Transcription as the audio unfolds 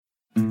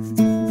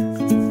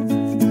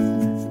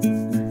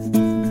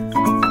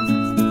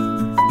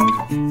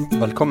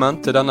Velkommen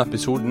til denne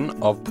episoden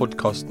av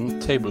podcasten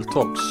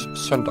Tabletalks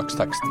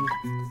Søndagsteksten,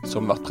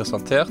 som blir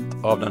presentert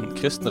av den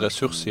kristne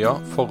ressurssida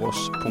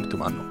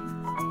foross.no.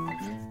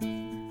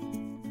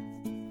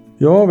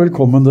 Ja,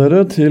 velkommen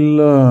dere til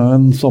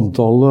en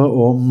samtale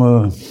om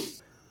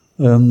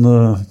en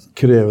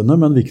krevende,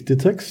 men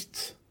viktig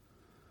tekst.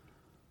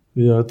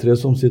 Vi er 3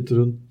 som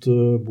sitter rundt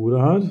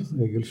bordet her.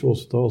 Egil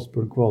Sjåstad,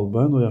 Asbjørn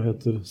Kvalbein, og jeg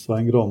heter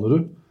Svein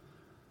Granerud.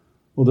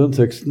 Og den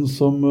teksten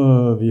som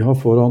vi har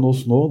foran oss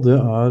nå, det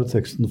er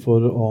teksten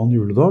for annen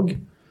juledag,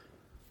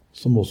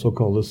 som også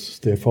kalles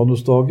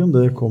Stefanusdagen.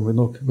 Det kommer vi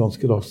nok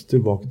ganske raskt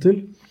tilbake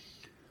til.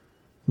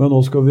 Men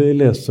nå skal vi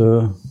lese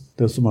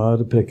det som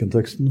er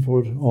prekenteksten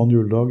for annen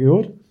juledag i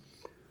år.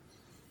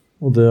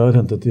 Og det er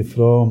hentet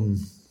ifra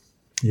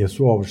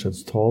Jesu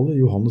avskjedstale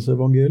i Johannes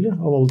evangeliet,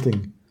 av alle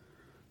ting.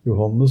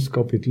 Johannes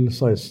kapittel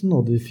 16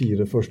 og de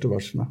 4 første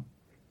versene.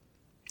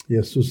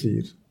 Jesus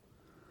sier: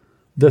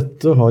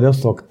 «Dette har jeg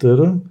sagt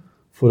dere,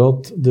 for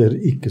at dere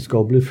ikke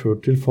skal bli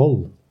ført til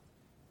fall.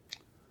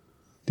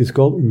 De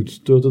skal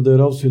utstøte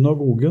dere av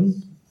synagogen.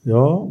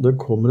 Ja, det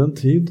kommer en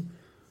tid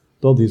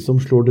da de som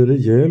slår dere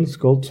ihjel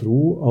skal tro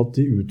at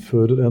de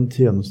utfører en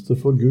tjeneste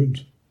for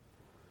Gud.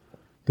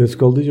 Det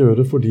skal de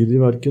gjøre fordi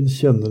de hverken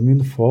kjenner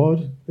min far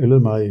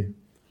eller meg.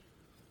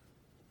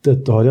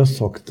 Dette har jeg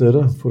sagt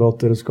dere, for at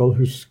dere skal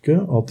huske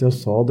at jeg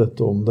sa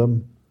dette om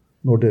dem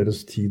når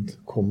deres tid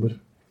kommer.»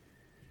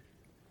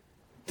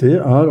 Det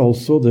er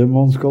altså det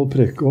man skal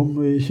preke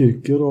om i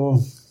kirker og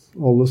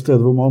alle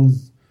steder hvor man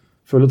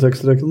følger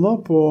tekstrekken da,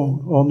 på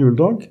annen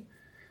juledag.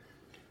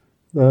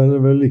 Det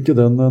er vel ikke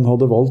den en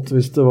hadde valgt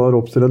hvis det var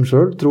opp til en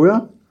selv, tror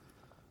jeg.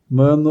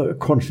 Men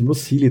kanskje vi må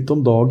si litt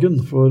om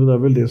dagen, for det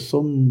er vel det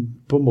som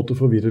på en måte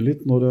forvirrer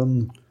litt når en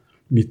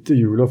midt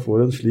i jula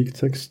får en slik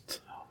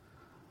tekst.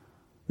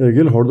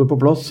 Egil, har du det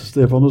på plass?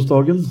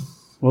 Stefanusdagen,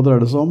 hva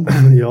dreier det seg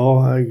om? Ja,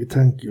 jeg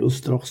tenker jo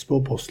straks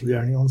på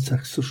apostelgjerningene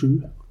 6 og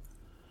 7.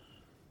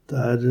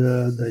 Der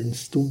den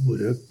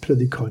store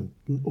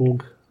predikanten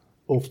og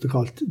ofte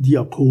kalt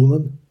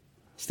diakonen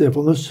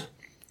Stefanus,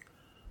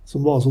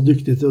 som var så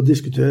dyktig til å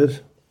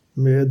diskutere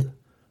med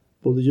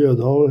både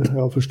jøder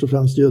og først og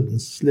fremst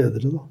jødens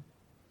ledere.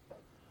 Da.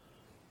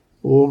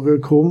 Og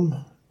kom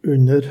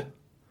under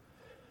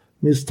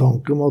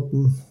mistanke om at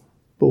han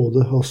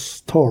både har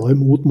talt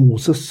imot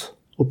Moses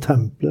og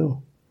tempelet,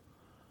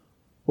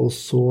 og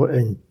så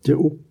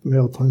endte opp med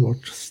at han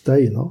ble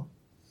steinet.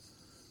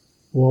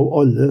 Og av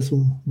alle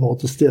som var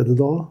til stede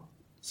da,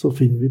 så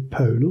finner vi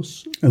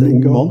Paulus. En ung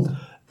mann.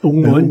 Ung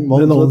mann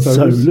med navn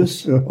Saulus.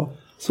 Ja.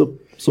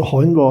 Så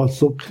han var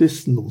altså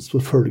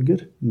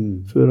kristendomsforfølger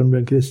før han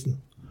ble kristen.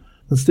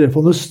 Men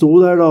Stefanus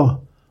stod der da,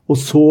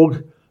 og så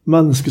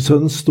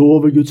menneskesønnen stå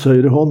ved Guds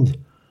høyre hånd.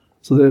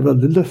 Så det er en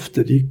veldig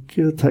løfterik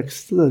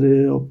tekst der i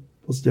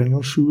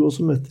apostelgjerningene 7,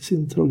 også midt i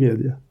sin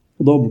tragedie.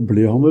 Og da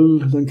ble han vel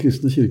den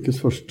kristne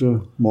kirkes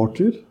første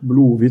martyr,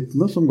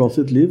 blodvitne som ga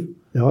sitt liv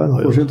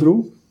for sin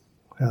tro.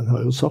 Han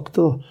har jo sagt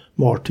det da.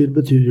 Martyr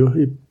betyr jo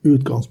i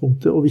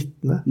utgangspunktet å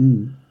vitne.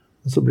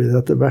 Men så blir det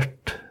etter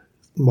hvert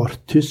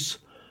martys,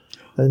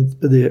 en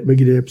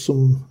begrep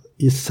som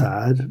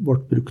især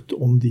ble brukt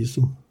om de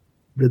som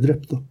ble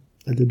drept da,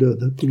 eller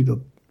døde,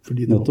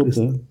 fordi de var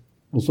kristne.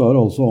 Og så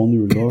er altså annen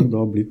juledag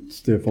da blitt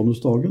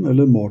Stefanusdagen,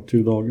 eller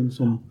martyrdagen,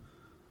 som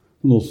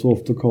den også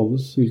ofte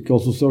kalles. Hvilke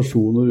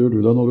assosiasjoner gjør du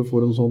deg når du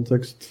får en sånn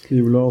tekst,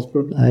 Livla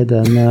Asbjørn? Nei,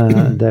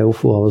 det er jo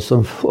få av oss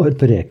som får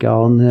preke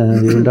av en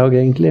juledag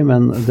egentlig,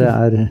 men det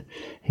er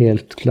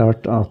helt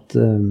klart at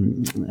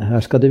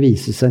her skal det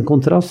vises en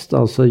kontrast.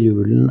 Altså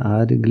julen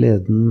er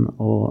gleden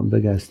og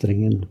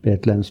begeistringen,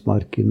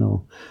 Betlehemsmarken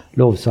og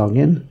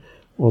lovsangen.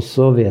 Og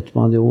så vet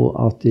man jo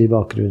at i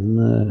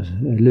bakgrunnen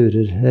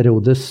lurer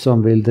Herodes,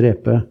 som vil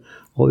drepe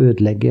og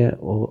ødelegge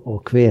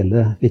og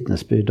kvele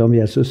vitnesbyrd om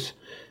Jesus.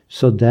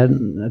 Så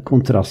den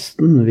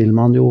kontrasten vil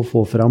man jo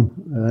få fram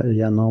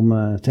gjennom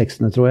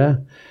tekstene, tror jeg.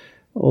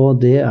 Og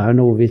det er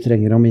noe vi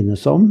trenger å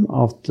minnes om,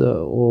 at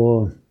å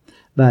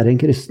være en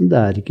kristen, det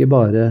er ikke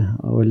bare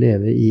å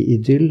leve i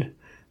idyll,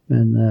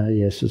 men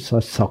Jesus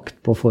har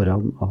sagt på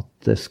forhånd at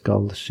det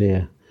skal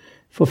skje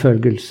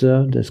forfølgelse,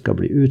 det skal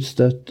bli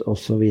utstøtt, og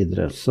så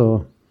videre.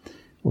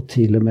 Og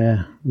til og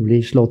med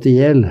bli slått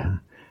ihjel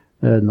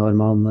når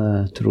man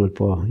tror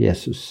på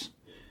Jesus.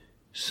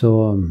 Så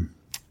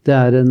det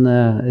er en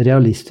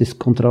realistisk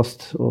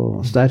kontrast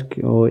og sterk,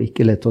 og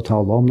ikke lett å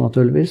tale om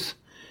naturligvis.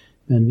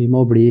 Men vi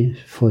må bli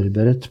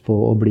forberedt på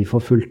å bli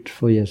forfulgt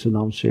for Jesu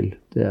navns skyld.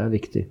 Det er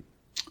viktig.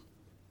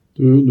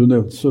 Du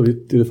nevnte så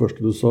vidt i det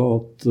første du sa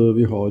at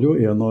vi har jo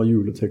en av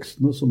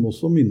juletekstene som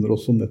også minner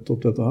oss om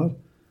nettopp dette her.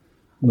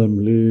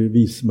 Nemlig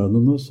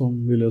vismennene som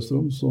vi leser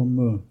om,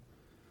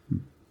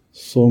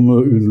 som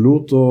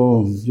unnlot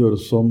å gjøre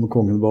som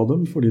kongen ba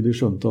dem, fordi de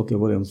skjønte at det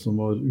var en som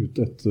var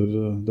ute etter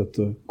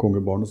dette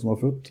kongebarnet som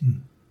var født.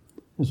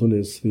 Og så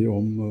leser vi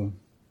om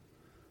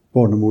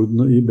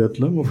barnemordene i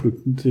Betlehem og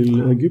flukten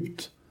til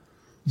Egypt.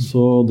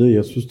 Så det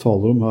Jesus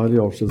taler om her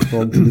i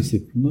avskjedstalen til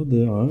disiplene,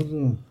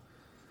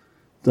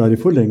 det er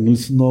i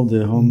forlengelsen av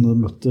det han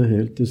møtte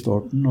helt i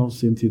starten av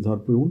sin tid her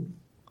på jorden.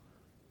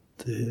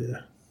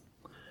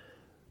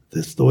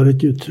 Det står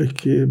et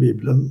uttrykk i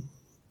Bibelen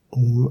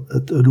om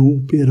et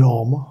rop i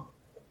Rama.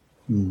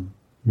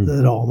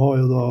 Rama var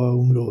jo da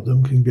området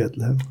omkring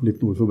Betlehem.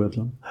 Litt nord for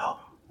Betlehem. Ja.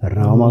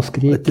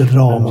 Ramaskrik. Et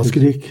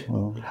ramaskrik.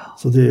 Ja.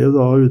 Så det er jo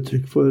da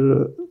uttrykk for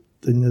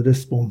den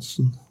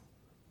responsen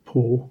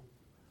på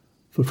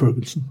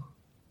forfølgelsen,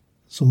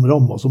 som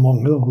rammet så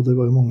mange da, og det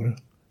var jo mange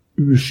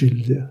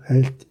uskyldige,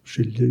 helt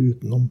uskyldige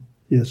utenom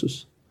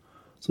Jesus.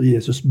 Så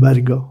Jesus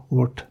berga og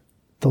ble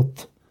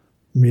tatt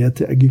med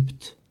til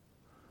Egypt.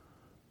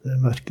 Det er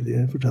en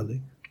merkelig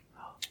fortelling.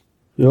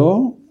 Ja,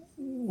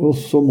 og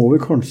så må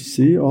vi kanskje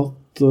si at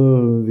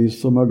vi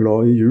som er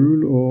glad i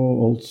jul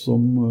og alt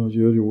som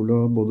gjør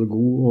jula både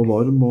god og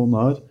varm og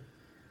nær,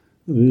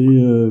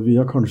 vi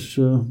er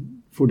kanskje,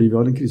 fordi vi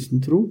har en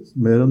kristen tro,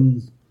 mer enn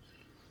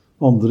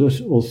andre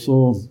også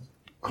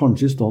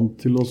kanskje i stand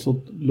til å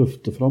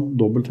løfte fram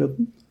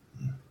dobbeltheten.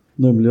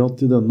 Nemlig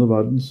at i denne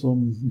verden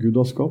som Gud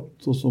har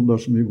skapt, og som det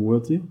er så mye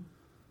godhet i,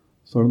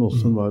 så er det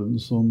også en verden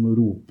som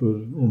roper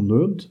om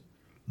nød,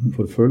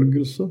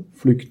 forfølgelse,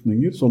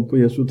 flyktninger, som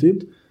på Jesu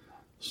tid,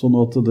 sånn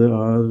at det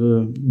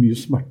er mye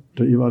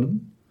smerte i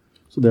verden.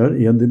 Så det er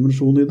en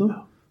dimensjon i det.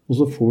 Og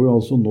så får vi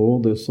altså nå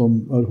det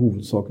som er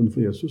hovedsaken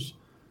for Jesus,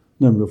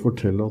 nemlig å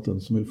fortelle at den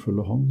som vil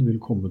følge han,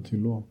 vil komme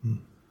til å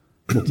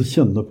måtte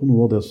kjenne på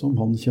noe av det som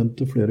han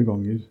kjente flere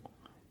ganger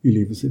i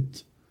livet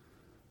sitt.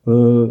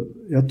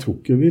 Jeg tror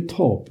ikke vi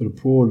taper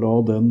på å la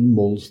den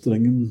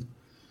målstrengen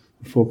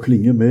få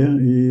klinge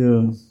med i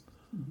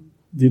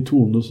de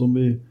tonene som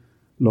vi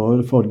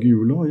lar farge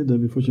jula i det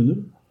vi forkynner.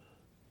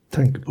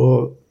 Tenk på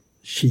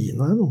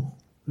Kina nå.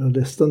 Jeg har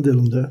lest en del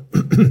om det.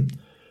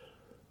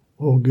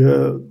 Og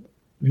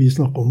vi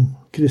snakker om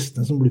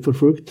kristne som blir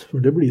forfulgt,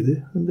 for det blir de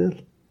en del.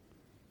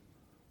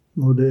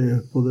 Når det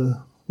er på det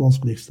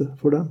vanskeligste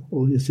for dem,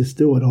 og i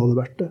siste året har det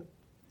vært det.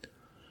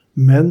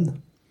 Men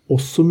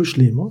også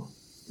muslimer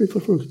blir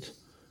forfulgt.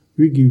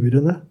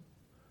 Uigurene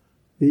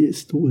i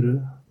store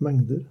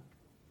mengder,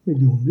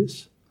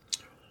 millionvis.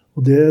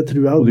 Og det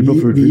tror jeg og de ble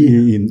forfulgt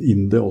i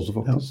India også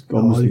faktisk,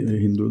 av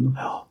hinduene.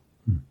 Ja.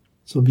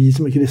 Så vi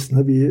som er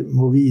kristne, vi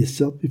må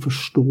vise at vi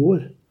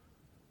forstår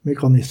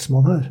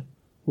mekanismene her,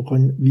 og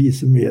kan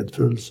vise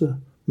medfølelse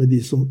med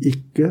de som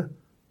ikke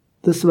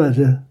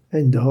dessverre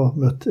enda har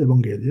møtt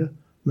evangeliet,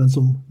 men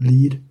som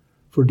lir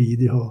fordi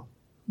de har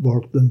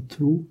valgt en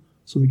tro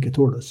som ikke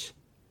tåles.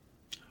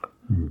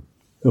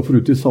 Ja, for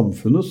ute i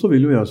samfunnet så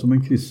vil jo jeg som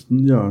en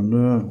kristen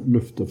gjerne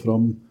løfte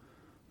fram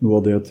noe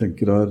av det jeg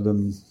tenker er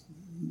den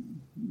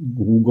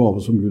gode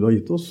gave som Gud har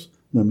gitt oss,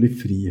 nemlig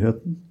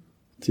friheten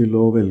til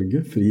å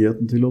velge,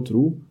 friheten til å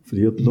tro,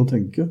 friheten til å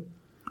tenke.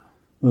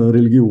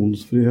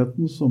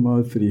 Religionsfriheten som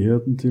er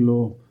friheten til å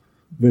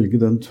velge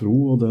den tro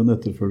og den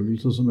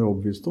etterfølgelse som jeg er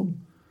overbevist om.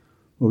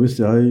 Og hvis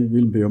jeg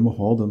vil be om å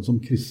ha den som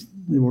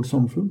kristen i vårt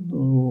samfunn,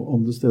 og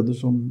andre steder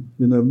som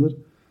vi nevner,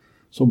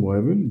 så må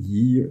jeg vel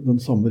gi den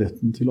samme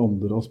retten til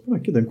andre, Asper.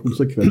 Er ikke det en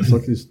konsekvens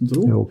av kristen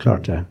tro? Jo,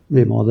 klart det.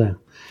 Vi må det.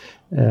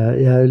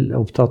 Jeg er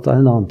opptatt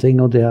av en annen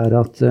ting, og det er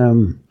at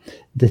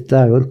dette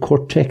er jo en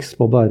kort tekst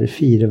på bare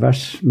 4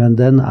 vers, men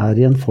den er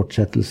i en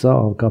fortsettelse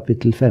av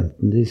kapittel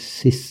 15, de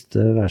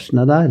siste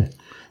versene der.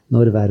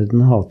 Når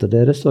verden hater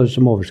dere, står det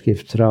som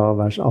overskrift fra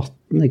vers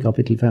 18 i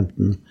kapittel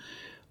 15.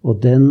 Og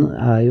den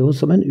er jo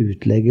som en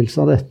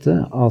utleggelse av dette,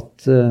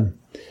 at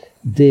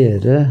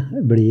dere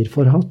blir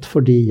forhatt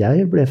fordi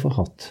jeg ble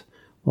forhatt.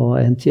 Og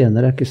en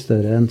tjener er ikke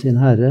større enn sin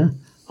herre.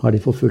 Har de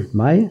forfulgt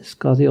meg,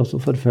 skal de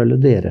også forfølge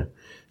dere.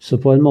 Så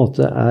på en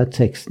måte er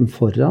teksten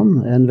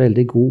foran en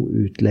veldig god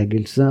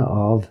utleggelse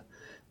av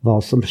hva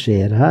som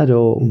skjer her,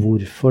 og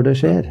hvorfor det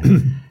skjer.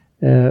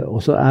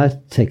 Og så er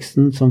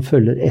teksten som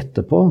følger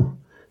etterpå,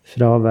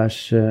 fra vers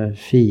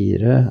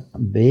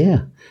 4b,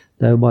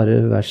 det er jo bare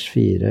vers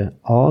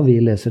 4a vi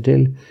leser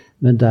til,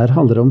 men der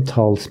handler det om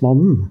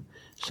talsmannen,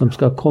 som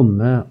skal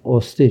komme og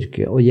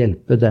styrke og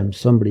hjelpe dem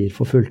som blir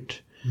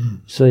forfulgt.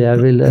 Så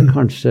jeg vil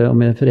kanskje,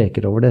 om jeg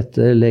preker over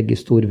dette, legge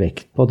stor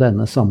vekt på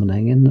denne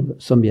sammenhengen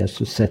som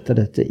Jesus setter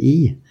dette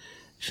i,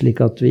 slik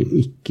at vi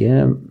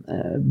ikke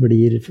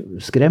blir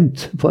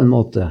skremt på en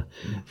måte.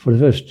 For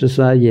det første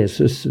så er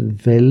Jesus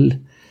vel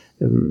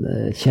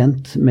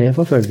kjent med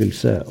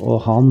forfølgelse,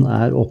 og han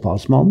er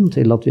opphavsmannen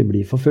til at vi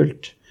blir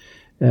forfulgt.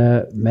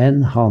 Men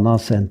han har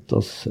sendt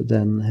oss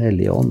den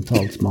hellige ånd,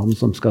 talsmannen,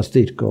 som skal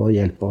styrke og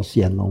hjelpe oss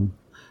gjennom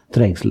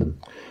trengselen.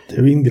 Det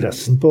er jo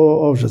ingressen på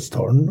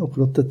avskjedstalen,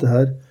 akkurat dette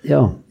her,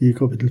 i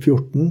kapittel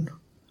 14.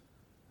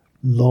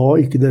 La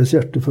ikke deres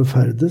hjerte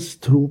forferdes,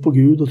 tro på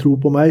Gud og tro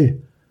på meg.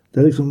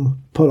 Det er liksom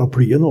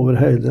paraplyen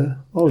over hele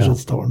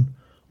avskjedstalen.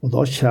 Og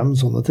da kommer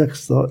sånne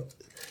tekster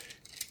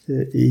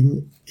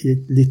inn i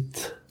et litt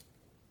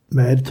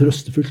mer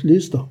trøstefullt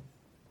lys da.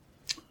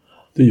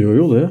 Det gjør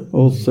jo det,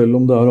 og selv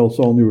om det er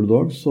altså annen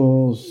juledag,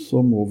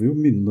 så må vi jo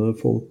minne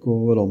folk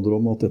og hverandre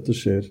om at dette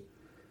skjer.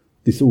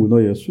 Disse ordene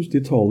av Jesus,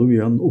 de taler jo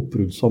i en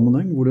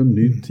oppbruddssammenheng, hvor en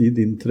ny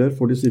tid inntrer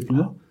for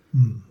disiplene.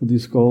 Og de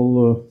skal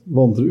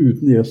vandre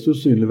uten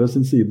Jesus synlig ved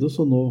sin side,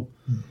 så nå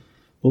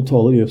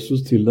taler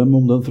Jesus til dem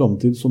om den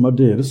fremtid som er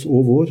deres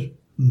og vår.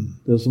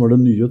 Det som var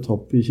den nye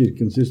etapp i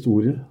kirkens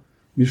historie,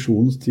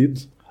 misjonens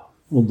tid.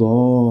 Og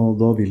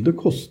da vil det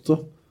koste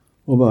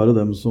å være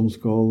dem som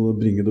skal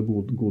bringe det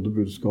gode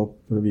budskap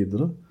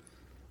videre.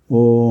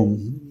 Og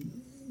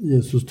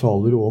Jesus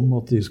taler om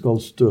at de skal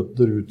støte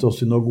dere ut av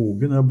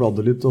synagogen. Jeg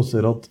bladde litt og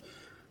ser at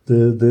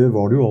det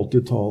var det jo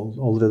alltid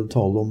allerede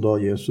tale om da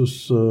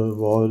Jesus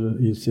var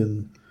i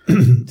sin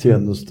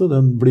tjeneste.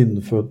 Den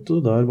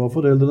blindfødte, der var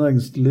foreldrene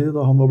engstelige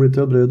da han var blitt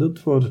helbredet,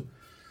 for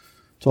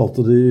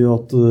talte de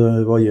at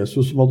det var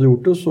Jesus som hadde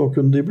gjort det, så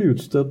kunne de bli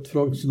utstedt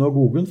fra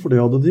synagogen, for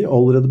det hadde de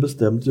allerede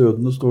bestemt.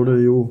 Jødene, står det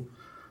i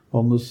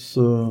Johannes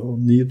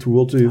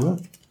 9:22.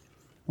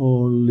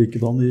 Og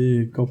likedan i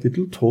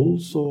kapittel 12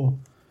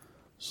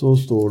 så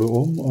står det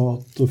om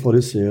at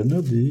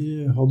fariserene,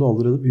 de hadde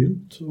allerede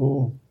begynt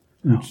å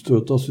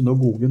utstøte av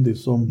synagogen de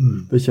som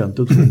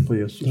bekjente troen på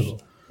Jesus.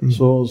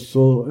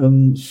 Så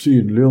en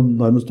synlig og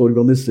nærmest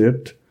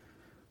organisert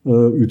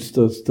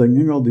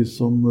utstenging av de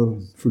som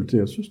fulgte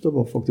Jesus, det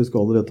var faktisk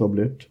allerede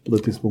etablert på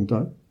det tidspunktet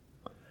her.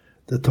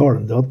 Det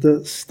taler om det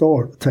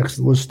at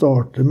teksten vår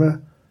starter med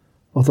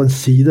at han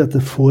sier dette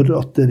for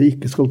at dere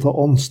ikke skal ta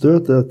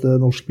anstøt. Dette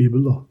er norsk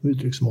bibel da, med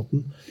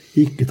uttrykksmåten.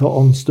 Ikke ta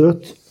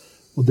anstøt.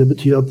 Og det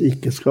betyr at de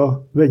ikke skal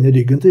vende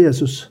ryggen til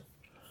Jesus.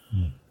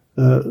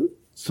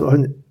 Så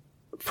han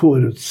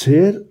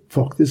forutser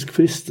faktisk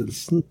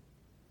fristelsen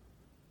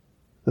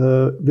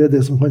ved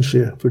det som kan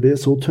skje, for det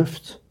er så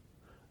tøft.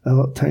 Jeg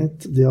har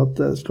tenkt det at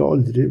jeg skal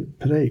aldri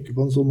preike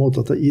på en sånn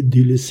måte at jeg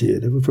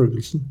idylliserer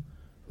forfølgelsen.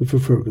 For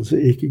forfølgelse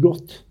er ikke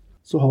godt.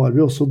 Så har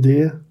vi også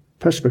det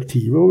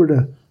perspektivet over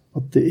det,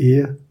 at det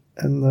er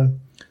en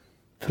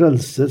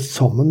frelser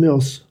sammen med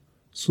oss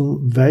som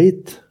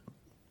vet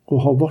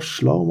og har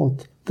varslet om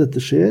at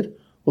dette skjer,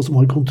 og som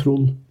har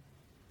kontroll.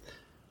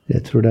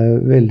 Jeg tror det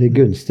er veldig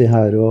gunstig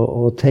her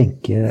å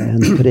tenke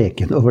en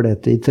preken over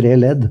dette i 3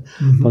 ledd.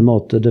 På en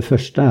måte, det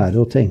første er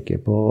å tenke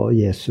på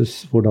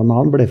Jesus, hvordan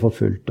han ble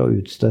forfulgt og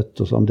utstøtt,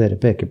 og som dere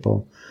peker på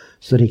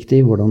så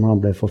riktig, hvordan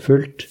han ble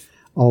forfulgt.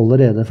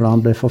 Allerede fra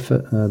han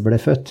ble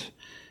født,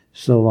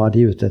 så var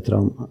de ute etter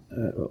ham.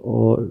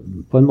 Og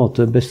på en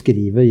måte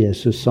beskrive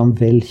Jesus som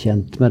vel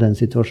kjent med den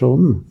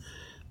situasjonen.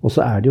 Og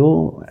så er det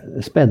jo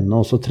spennende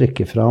også å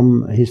trekke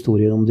fram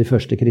historien om de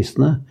første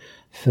kristne,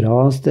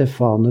 fra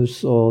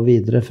Stefanus og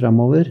videre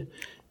fremover.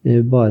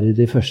 Bare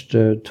de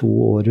første 2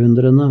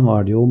 århundrene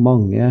var det jo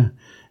mange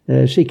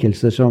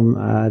skikkelser som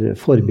er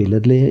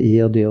forbilledlige i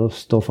det å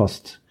stå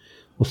fast.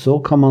 Og så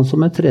kan man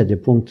som et tredje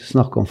punkt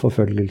snakke om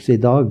forfølgelse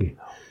i dag,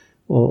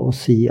 og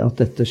si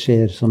at dette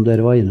skjer, som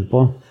dere var inne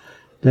på.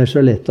 Det er så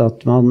lett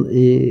at man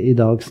i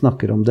dag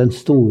snakker om den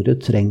store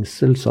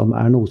trengsel som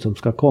er noe som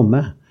skal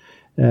komme.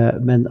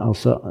 Men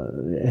altså,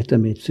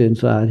 etter mitt syn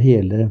så er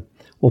hele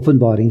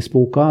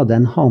åpenbaringsboka,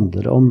 den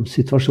handler om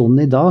situasjonen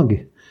i dag.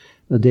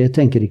 Det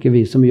tenker ikke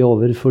vi så mye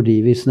over fordi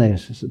vi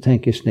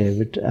tenker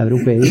snevert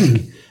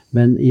europeisk,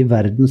 men i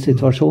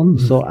verdenssituasjonen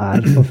så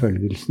er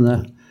forfølgelsene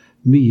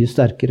mye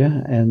sterkere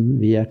enn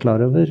vi er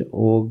klar over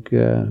og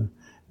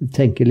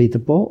tenker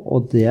lite på,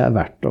 og det er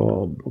verdt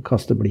å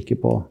kaste blikket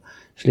på.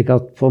 Slik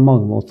at på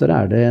mange måter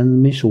er det en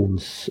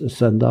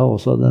misjonssøndag,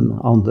 også den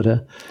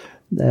andre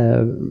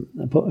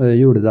på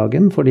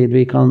juledagen, fordi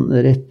vi kan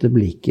rette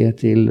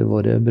blikket til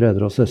våre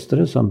brødre og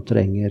søstre som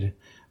trenger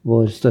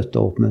vår støtte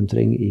og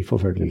oppmuntring i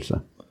forfølgelse.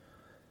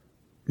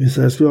 Hvis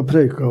jeg skulle ha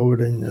preket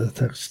over denne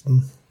teksten,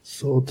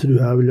 så tror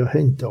jeg ville ha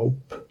hentet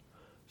opp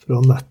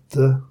fra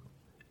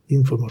nettet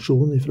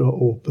informasjon fra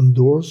Open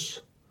Doors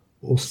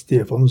og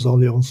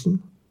Stefanusdagen,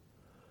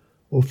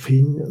 og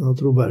finne noen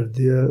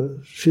troverdige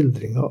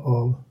skildringer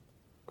av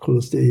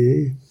hvordan det er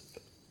i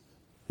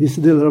visse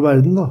deler av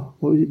verden, da,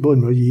 og bare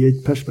med å gi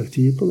et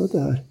perspektiv på dette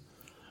her.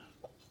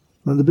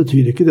 Men det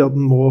betyr ikke det at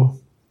den må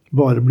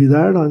bare bli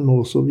der, da. Den må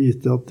også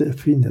vite at det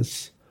finnes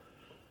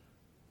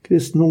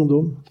kristen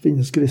ungdom, det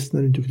finnes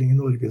kristne rundt omkring i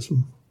Norge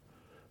som,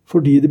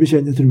 fordi de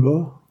bekjenner trua,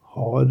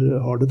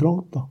 har det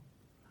trangt, da.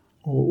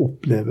 Og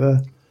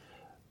opplever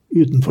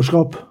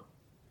utenforskap.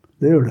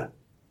 Det gjør det.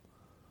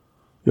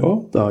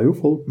 Ja, det er jo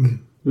folk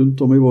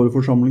rundt om i våre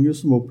forsamlinger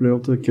som opplever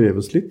at det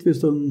kreves litt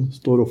hvis den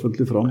står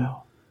offentlig fram.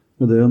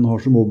 Med det en har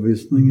som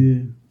overbevisning i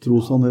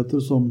trossannheter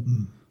som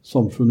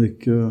samfunnet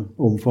ikke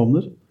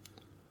omfavner.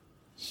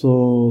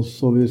 Så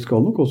vi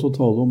skal nok også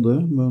tale om det,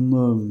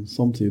 men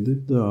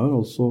samtidig, det er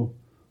altså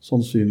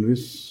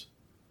sannsynligvis,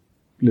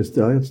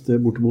 leste jeg et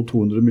sted, bortimot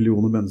 200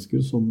 millioner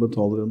mennesker som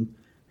betaler en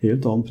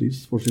helt annen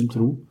pris for sin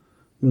tro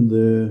enn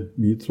det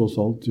vi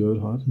tross alt gjør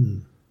her.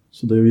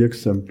 Så det å gi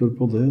eksempler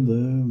på det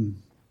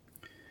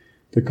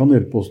kan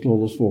hjelpe oss til å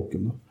holde oss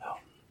våkne.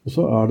 Og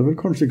så er det vel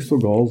kanskje ikke så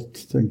galt,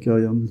 tenker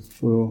jeg igjen,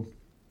 for å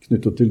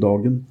knytte til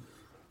dagen,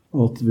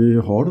 at vi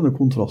har denne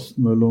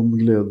kontrasten mellom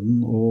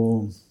gleden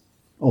og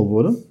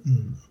alvoret.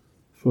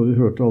 For vi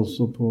hørte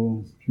altså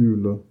på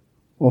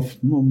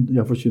juleaften om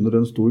 «Jeg forkynner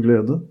en stor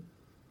glede»,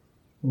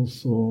 og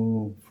så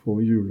får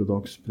vi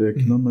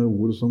juledagsprekene med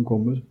ordet som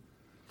kommer,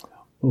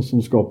 og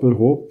som skaper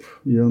håp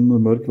i en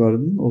mørk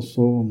verden, og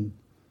så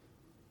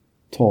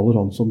taler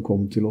han som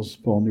kom til oss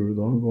på annen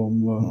juledag om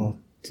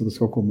at det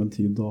skal komme en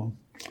tid da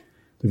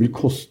Det vil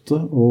koste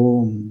å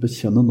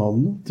bekjenne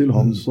navnet til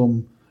han som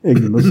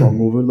egne sang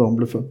over da han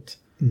ble født.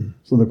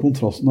 Så denne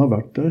kontrasten har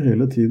vært der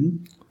hele tiden.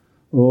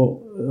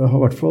 Og jeg har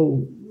i hvert fall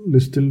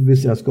lyst til,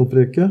 hvis jeg skal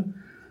preke,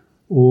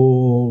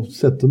 å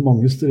sette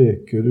mange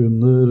streker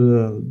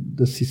under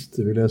det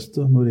siste vi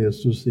leste, når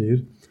Jesus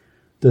sier: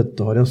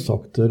 «Dette har jeg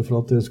sagt dere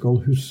for at dere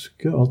skal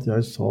huske at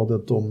jeg sa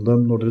dette om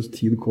dem når deres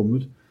tid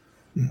kommer.»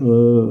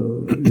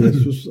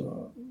 Jesus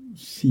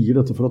sier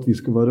dette for at vi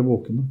skal være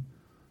våkne.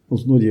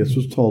 Altså når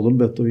Jesus taler om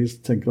dette og vi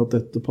tenker at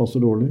dette passer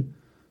dårlig,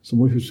 så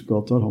må vi huske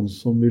at det er han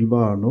som vil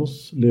verne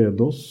oss,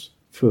 lede oss,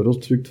 føre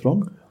oss trygt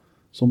fram,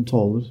 som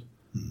taler.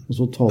 Og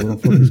så taler han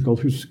for at vi skal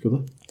huske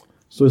det.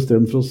 Så i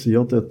stedet for å si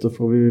at dette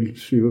får vi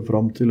skyve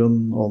fram til en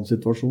annen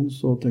situasjon,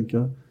 så tenker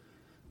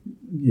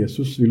jeg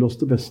Jesus vil oss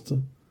det beste.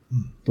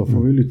 Da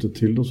får vi lytte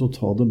til det og så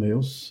ta det med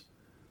oss.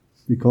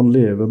 Vi kan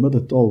leve med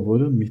dette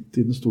alvoret midt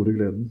i den store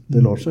gleden.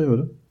 Det lar seg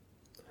gjøre.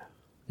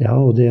 Ja,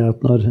 og det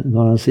at når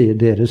han sier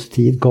deres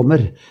tid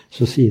kommer,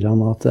 så sier han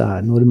at det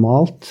er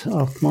normalt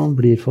at man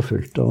blir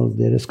forfulgt, og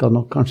dere skal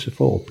nok kanskje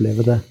få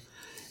oppleve det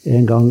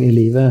en gang i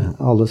livet,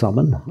 alle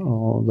sammen.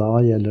 Og da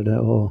gjelder det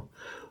å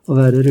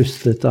være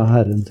rustet av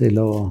Herren til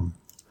å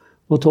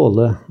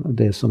tåle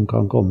det som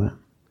kan komme.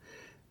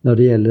 Når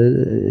det gjelder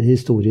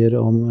historier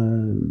om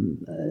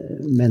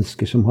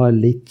mennesker som har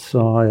litt,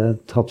 så har jeg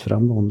tatt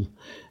fram noen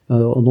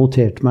og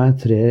notert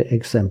meg 3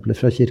 eksempler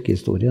fra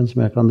kirkehistorien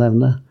som jeg kan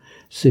nevne.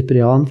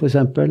 Cyprian for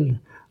eksempel,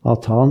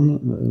 at han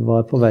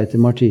var på vei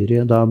til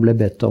martyriet da han ble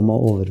bedt om å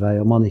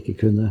overveie om han ikke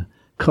kunne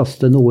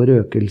kaste noe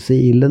røkelse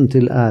i ilden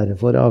til ære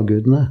for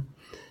avgudene.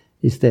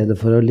 I stedet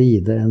for å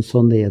lide en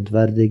så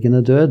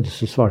nedverdigende død,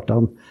 så svarte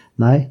han: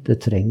 nei,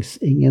 det trengs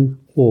ingen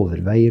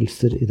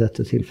overveielser i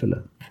dette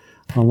tilfellet.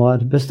 Han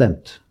var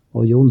bestemt.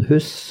 Og Jon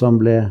Hus, som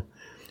ble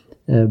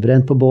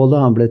brent på bålet,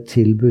 han ble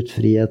tilbudt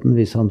friheten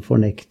hvis han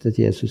fornektet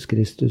Jesus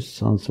Kristus.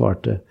 Han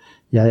svarte: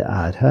 jeg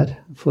er her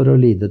for å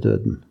lide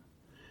døden.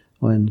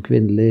 Og en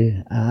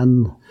kvinnelig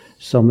Anne,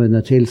 som under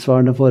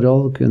tilsvarende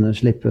forhold kunne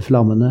slippe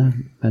flammene,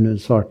 men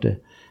hun svarte: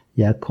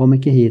 jeg kom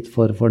ikke hit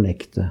for å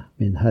fornekte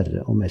min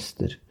Herre og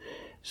Mester.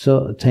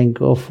 Så tenk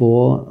å få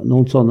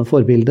noen sånne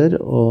forbilder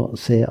og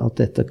se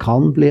at dette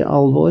kan bli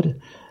alvor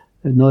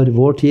når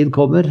vår tid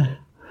kommer.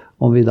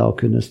 Om vi da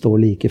kunne stå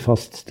like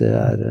fast, det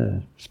er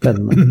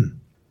spennende.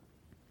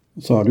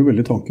 Så er det jo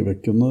veldig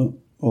tankevekkende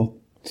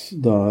at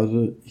det er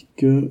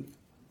ikke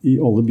i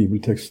alle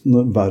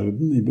bibeltekstene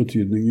verden i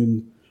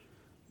betydningen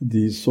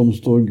de som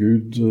står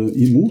Gud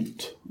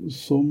imot,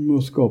 som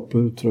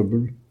skaper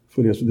trøbbel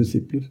for Jesu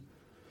disipler.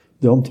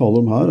 Det han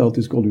taler om her er at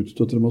de skal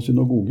utstøtte dem av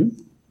synagogen,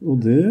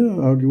 og det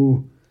er jo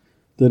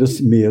deres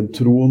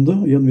medtroende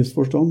i en viss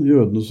forstand,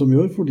 jødene som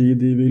gjør, fordi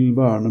de vil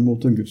verne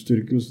mot en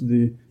gudsdyrkelse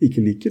de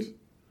ikke liker.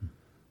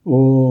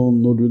 Og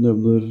når du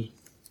nevner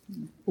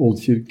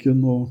Oldkirken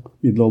og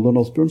middelalderen,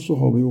 Asbjørn, så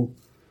har vi jo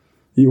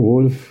i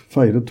år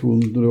feiret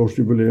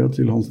 200-årsjubileet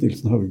til Hans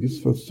Nilsen Hauges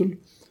fødsel.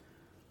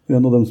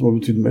 En av dem som har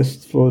betydd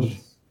mest for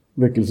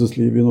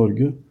vekkelseslivet i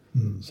Norge,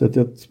 sett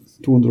i et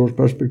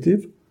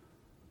 200-årsperspektiv.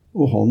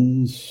 Og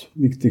hans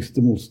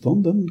viktigste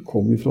motstand, den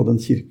kom fra den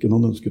kirken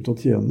han ønsket å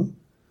tjene.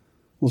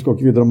 Nå skal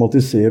ikke vi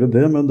dramatisere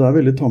det, men det er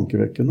veldig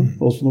tankevekkende.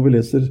 Også når vi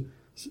leser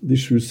de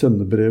 7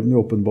 sendebrevene i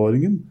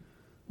åpenbaringen,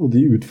 og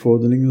de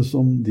utfordringene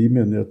som de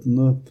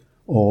menighetene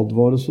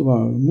advares å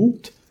være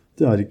mot,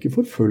 det er ikke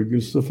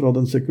forfølgelse fra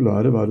den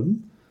sekulære verden,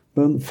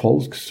 men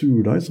falsk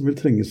surdeig som vil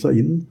trenge seg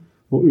inn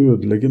og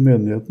ødelegge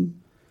menigheten.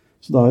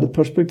 Så det er et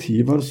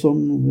perspektiv her som,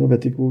 jeg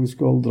vet ikke hvor vi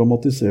skal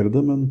dramatisere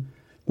det, men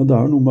det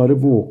er noe mer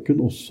våken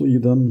også i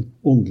den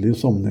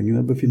åndelige sammenhengen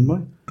jeg befinner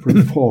meg. For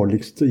den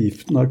farligste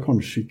giften er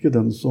kanskje ikke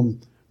den som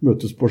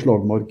møtes på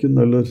slagmarken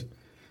eller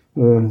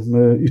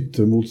med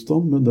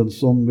yttermotstand, men den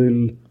som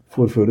vil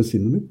forføre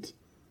sinnet mitt.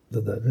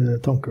 Det der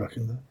er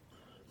tankevekkende.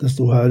 Det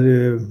står her i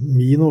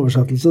min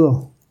oversettelse da,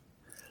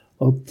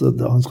 at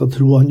han skal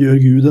tro han gjør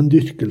Gud en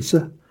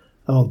dyrkelse.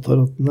 Jeg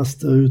antar at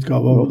neste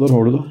utgave av,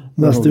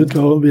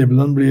 utgave av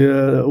Bibelen blir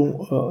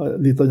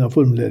litt annen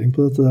formulering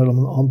på dette der,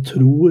 men han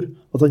tror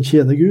at han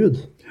tjener Gud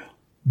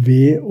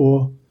ved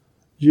å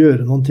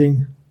gjøre noen ting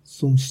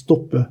som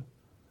stopper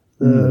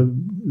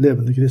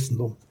levende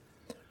kristendom.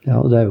 Ja,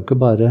 og det er jo ikke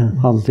bare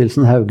Hans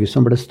Nilsen Hauge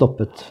som ble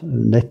stoppet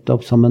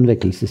nettopp som en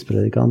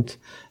vekkelsespredikant.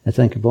 Jeg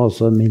tenker på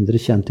også mindre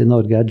kjent i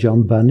Norge er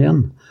John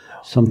Bunyan,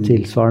 som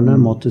tilsvarende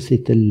måtte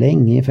sitte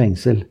lenge i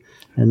fengsel.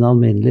 En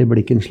alminnelig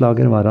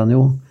blikkenslager var han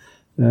jo,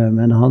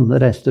 men han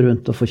reiste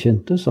rundt og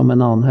forkynte som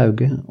en annen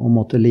Hauge, og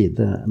måtte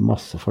lide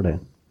masse for det.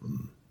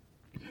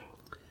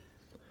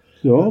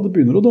 Ja, det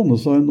begynner å danne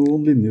seg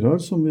noen linjer her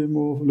som vi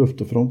må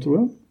løfte fram,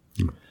 tror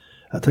jeg.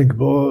 Jeg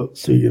tenker på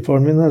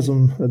svigerfaren min her,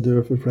 som er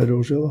død for flere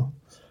år siden.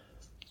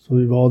 Så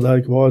vi var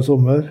der hver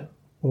sommer,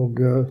 og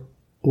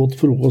åt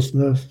frokost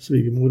med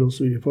svigermor og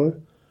svigerfar.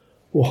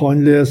 Og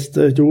han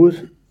leste et ord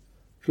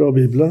fra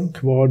Bibelen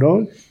hver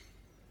dag,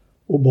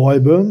 og ba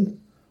i bønn.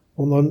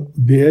 Og når han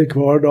ber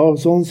hver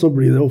dag sånn, så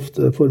blir det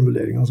ofte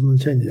formuleringer som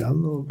han kjenner igjen,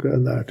 og jeg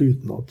har lært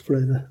utenat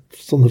flere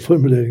sånne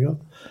formuleringer.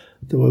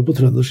 Det var jo på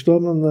trøndersk da,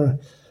 men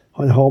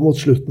han har mot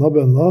slutten av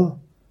bønna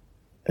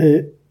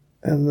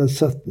en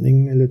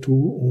setning eller to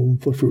om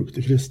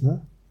forfulgte kristne,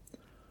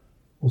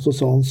 og så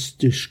sa han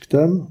styrk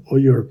dem og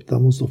hjelp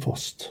dem å stå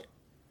fast.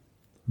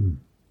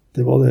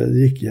 Det var det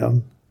det gikk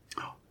igjen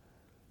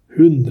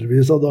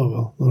hundrevis av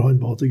dager når han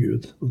ba til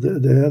Gud. Og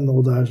det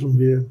noe der som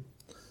vi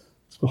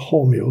skal ha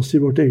med oss i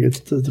vårt eget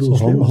trosliv.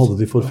 Så han hadde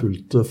de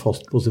forfulgte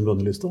fast på sin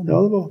bønnelista?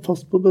 Ja, det var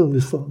fast på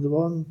bønnelista. Det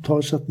var en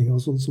tar setninger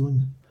sånn som han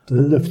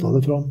løftet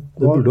det fram.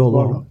 Det burde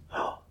alle ha.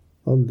 Ja,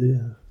 veldig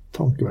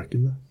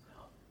tankevekkende.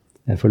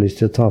 Jeg får lyst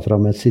til å ta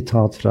fram et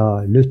sitat fra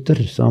Luther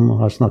som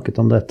har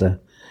snakket om dette.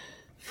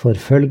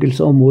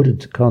 Forfølgelse og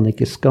mord kan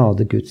ikke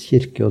skade Guds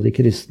kirke og de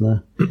kristne.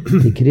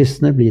 De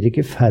kristne blir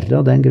ikke færre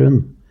av den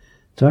grunn.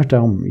 Tvert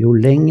om, jo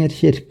lenger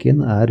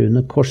kirken er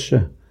under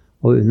korset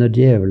og under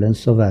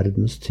djevelens og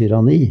verdens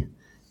tyranni,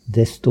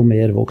 desto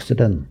mer vokser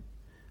den.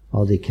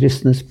 Av de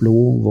kristnes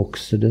blod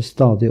vokser det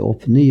stadig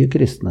opp nye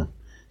kristne,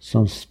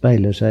 som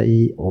speiler seg i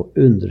og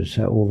undrer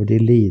seg over de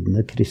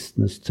lidende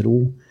kristnes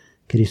tro,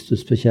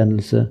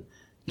 Kristusbekjennelse,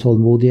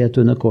 tålmodighet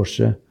under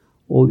korset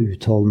og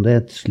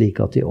utholdenhet, slik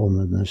at de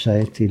omvender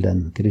seg til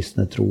den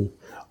kristne tro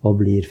og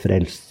blir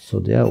frelst. Så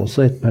det er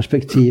også et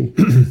perspektiv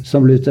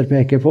som Luther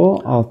peker på,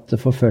 at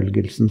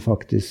forfølgelsen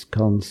faktisk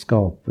kan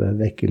skape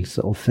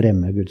vekkelse og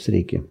fremme Guds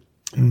rike.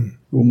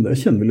 Jo, men det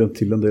kjenner vi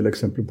til en del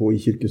eksempler på i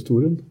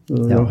kirkehistorien.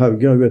 Ja.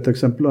 Hauge er jo et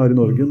eksempel her i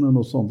Norge, men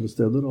også andre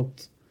steder,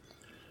 at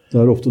det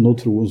er ofte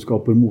når troen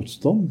skaper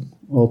motstand,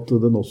 at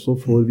den også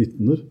får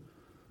vitner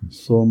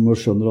som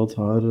skjønner at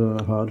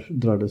her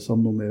dreier det seg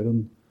om noe mer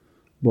enn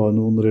bare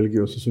noen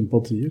religiøse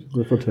sympatier.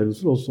 Det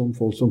fortelles også om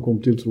folk som kom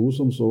til tro,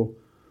 som så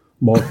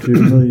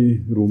martyrene i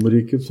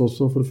Romerrikets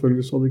også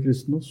forfølgelse av de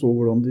kristne, så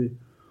hvordan de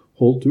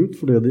holdt ut,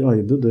 for det de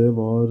eide, det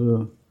var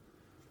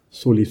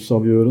så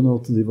livsavgjørende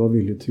at de var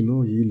villige til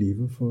å gi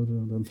livet for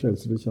den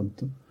frelse de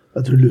kjente.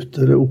 Jeg tror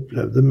Luther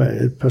opplevde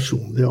mer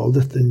personlig av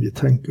dette enn vi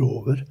tenker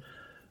over.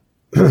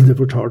 Det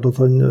fortalte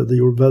at det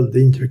gjorde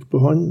veldig inntrykk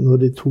på han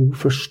når de 2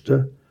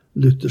 første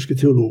lutherske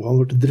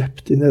teologene ble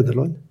drept i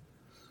Nederland.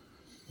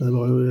 Det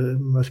var jo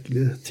en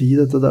merkelig tid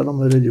dette der,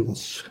 med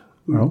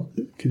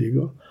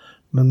religionskriger.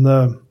 Men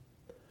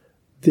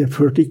det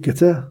førte ikke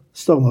til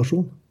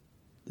stagnasjon.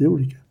 Det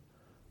gjorde det ikke.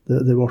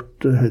 Det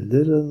ble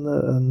heller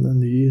en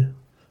ny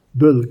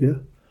bølge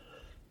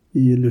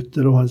i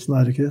Luther og hans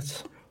nære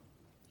krets.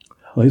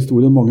 Det er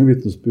historien mange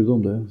vitnesbyrd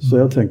om det.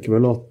 Så jeg tenker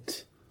vel at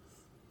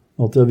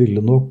jeg ville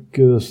nok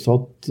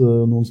satt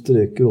noen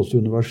streker også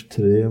under vers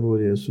 3,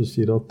 hvor Jesus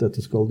sier at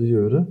dette skal de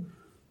gjøre.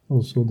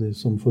 Altså de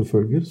som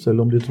forfølger,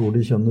 selv om de tror de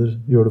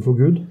gjør det for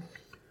Gud,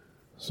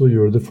 så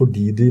gjør det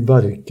fordi de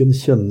hverken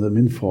kjenner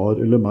min far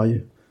eller meg.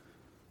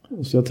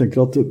 Så jeg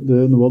tenker at det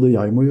er noe av det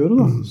jeg må gjøre,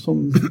 da,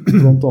 som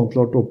blant annet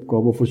klart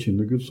oppgave å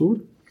forkynne Guds ord.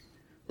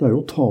 Det er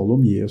jo å tale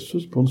om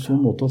Jesus på en sånn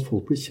måte at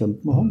folk blir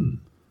kjent med ham.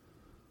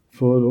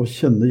 For å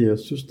kjenne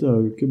Jesus, det er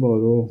jo ikke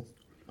bare å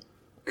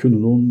kunne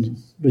noen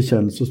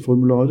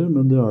bekjennelsesformularer,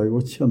 men det er jo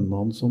å kjenne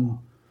ham som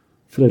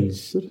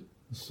frelser,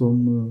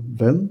 som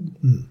venn,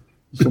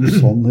 som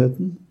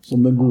sannheten,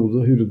 som den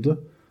gode hyrde.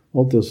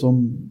 Alt det som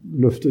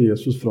løfter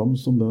Jesus fram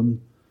som den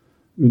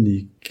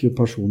unike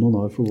personen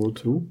han er for vår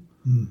tro.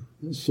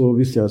 Så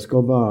hvis jeg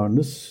skal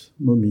vernes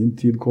når min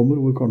tid kommer,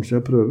 hvor kanskje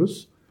jeg prøves,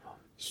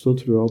 så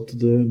tror jeg at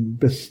det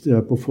beste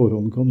jeg på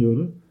forhånd kan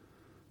gjøre,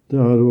 det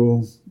er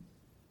å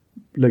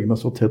legge meg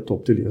så tett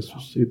opp til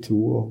Jesus i tro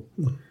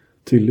og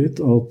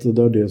tillit, at det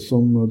er det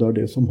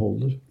som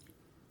holder.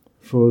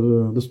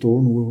 For det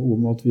står noe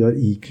om at vi er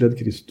ikledd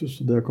Kristus,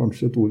 og det er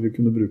kanskje et ord vi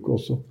kunne bruke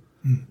også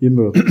i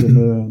møte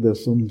med det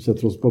som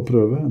setter oss på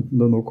prøve, enten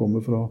det nå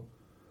kommer fra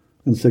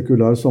en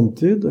sekulær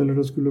samtid, eller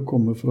det skulle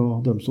komme fra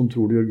dem som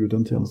tror de gjør Gud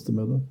en tjeneste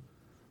med det.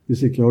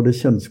 Hvis ikke jeg har det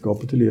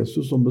kjennskapet til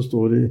Jesus som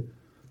består i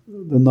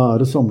det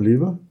nære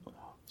samlivet,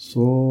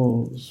 så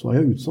er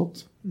jeg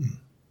utsatt.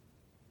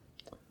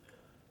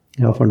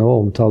 Ja, for nå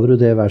omtaler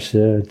du det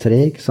verset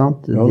 3, ikke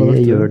sant? Ja,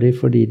 det gjør de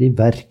fordi de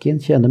hverken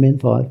kjenner min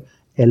far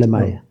eller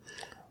meg.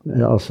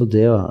 Ja. Altså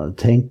det å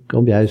tenke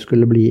om jeg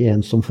skulle bli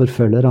en som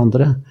forfølger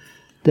andre,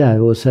 det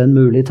er jo også en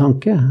mulig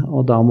tanke,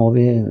 og da må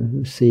vi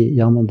si,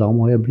 ja, men da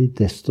må jeg bli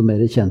desto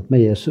mer kjent med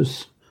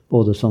Jesus,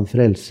 både som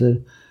frelser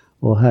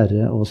og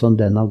Herre, og som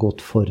den har gått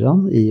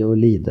foran i å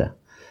lide.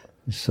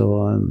 Så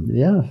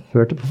vi har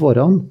ført det på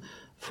forhånd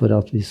for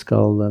at vi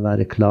skal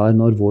være klar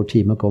når vår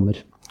time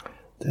kommer.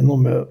 Det er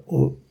noe med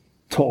å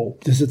ta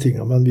opp disse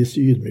tingene med en viss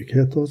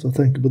ydmykhet. Jeg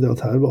tenker på det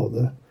at her var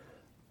det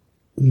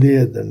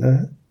lederne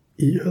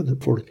i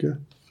jødefolket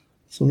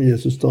som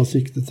Jesus da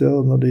siktet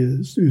til når de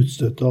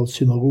utstøtte av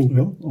synagogen.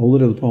 Ja,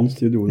 allerede på hans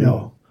tid gjorde det.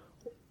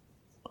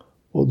 Ja.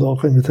 Og da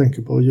kan vi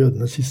tenke på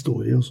jødenes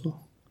historie også.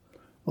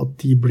 At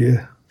de ble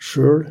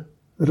selv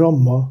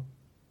rammet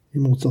i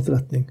motsatt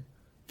retning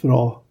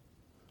fra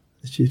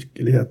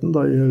kirkeligheten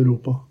da i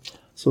Europa.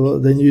 Så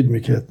den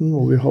ydmykheten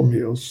må vi ha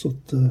med oss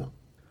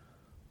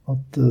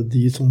at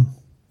de som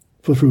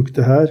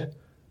forfulgte her,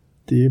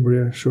 de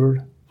ble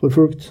selv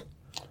forfulgt.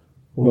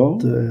 Og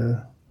at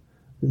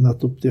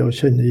nettopp det å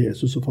kjenne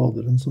Jesus og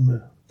Faderen som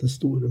er det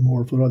store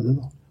mål for alle.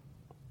 Da.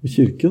 I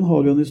kirken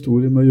har vi en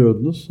historie med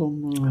jødene som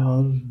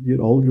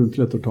gir all grunn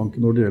til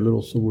ettertanke når det gjelder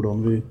også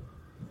hvordan vi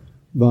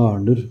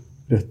verner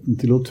retten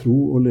til å tro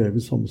og leve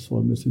i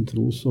samsvar med sin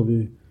tro. Så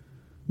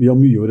vi har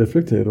mye å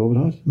reflektere over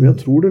her. Men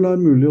jeg tror det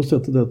er mulig å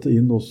sette dette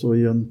inn også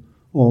i en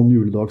annen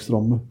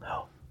juledagsramme,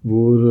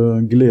 hvor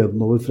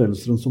gleden over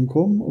frelseren som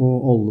kom,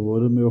 og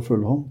alvoret med å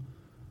følge ham,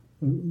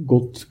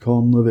 godt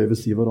kan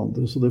veves i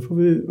hverandre. Så det får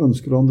vi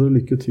ønske hverandre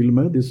lykke til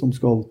med, de som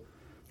skal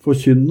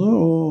forkynne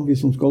og vi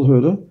som skal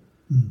høre.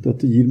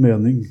 Dette gir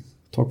mening.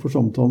 Takk for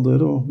samtalen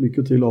dere, og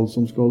lykke til alle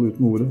som skal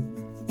ut med ordet.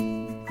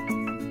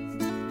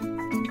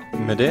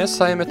 Med det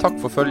sier vi takk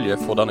for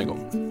følget for denne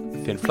gang.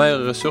 Finn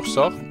flere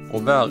ressurser,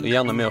 og vær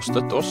gjerne med å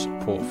støtte oss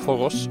på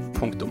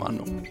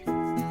foross.no.